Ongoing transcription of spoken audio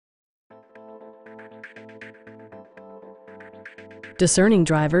Discerning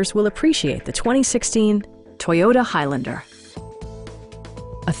drivers will appreciate the 2016 Toyota Highlander.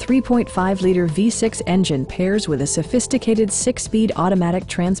 A 3.5-liter V6 engine pairs with a sophisticated 6-speed automatic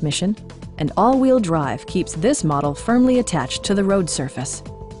transmission, and all-wheel drive keeps this model firmly attached to the road surface.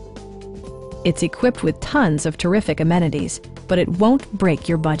 It's equipped with tons of terrific amenities, but it won't break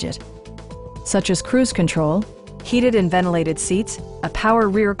your budget, such as cruise control, heated and ventilated seats, a power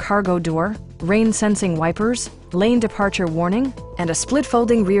rear cargo door, rain-sensing wipers, lane departure warning, and a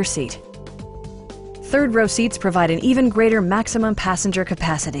split-folding rear seat. Third-row seats provide an even greater maximum passenger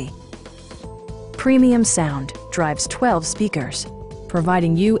capacity. Premium sound drives 12 speakers,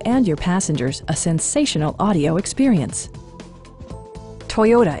 providing you and your passengers a sensational audio experience.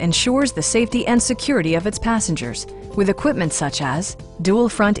 Toyota ensures the safety and security of its passengers with equipment such as dual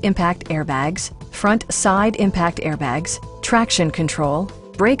front impact airbags, front side impact airbags, traction control,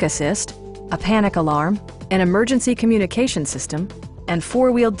 brake assist, a panic alarm, an emergency communication system, and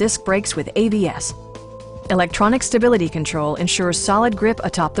four-wheel disc brakes with ABS. Electronic stability control ensures solid grip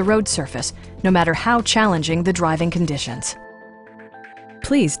atop the road surface, no matter how challenging the driving conditions.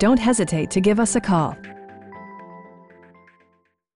 Please don't hesitate to give us a call.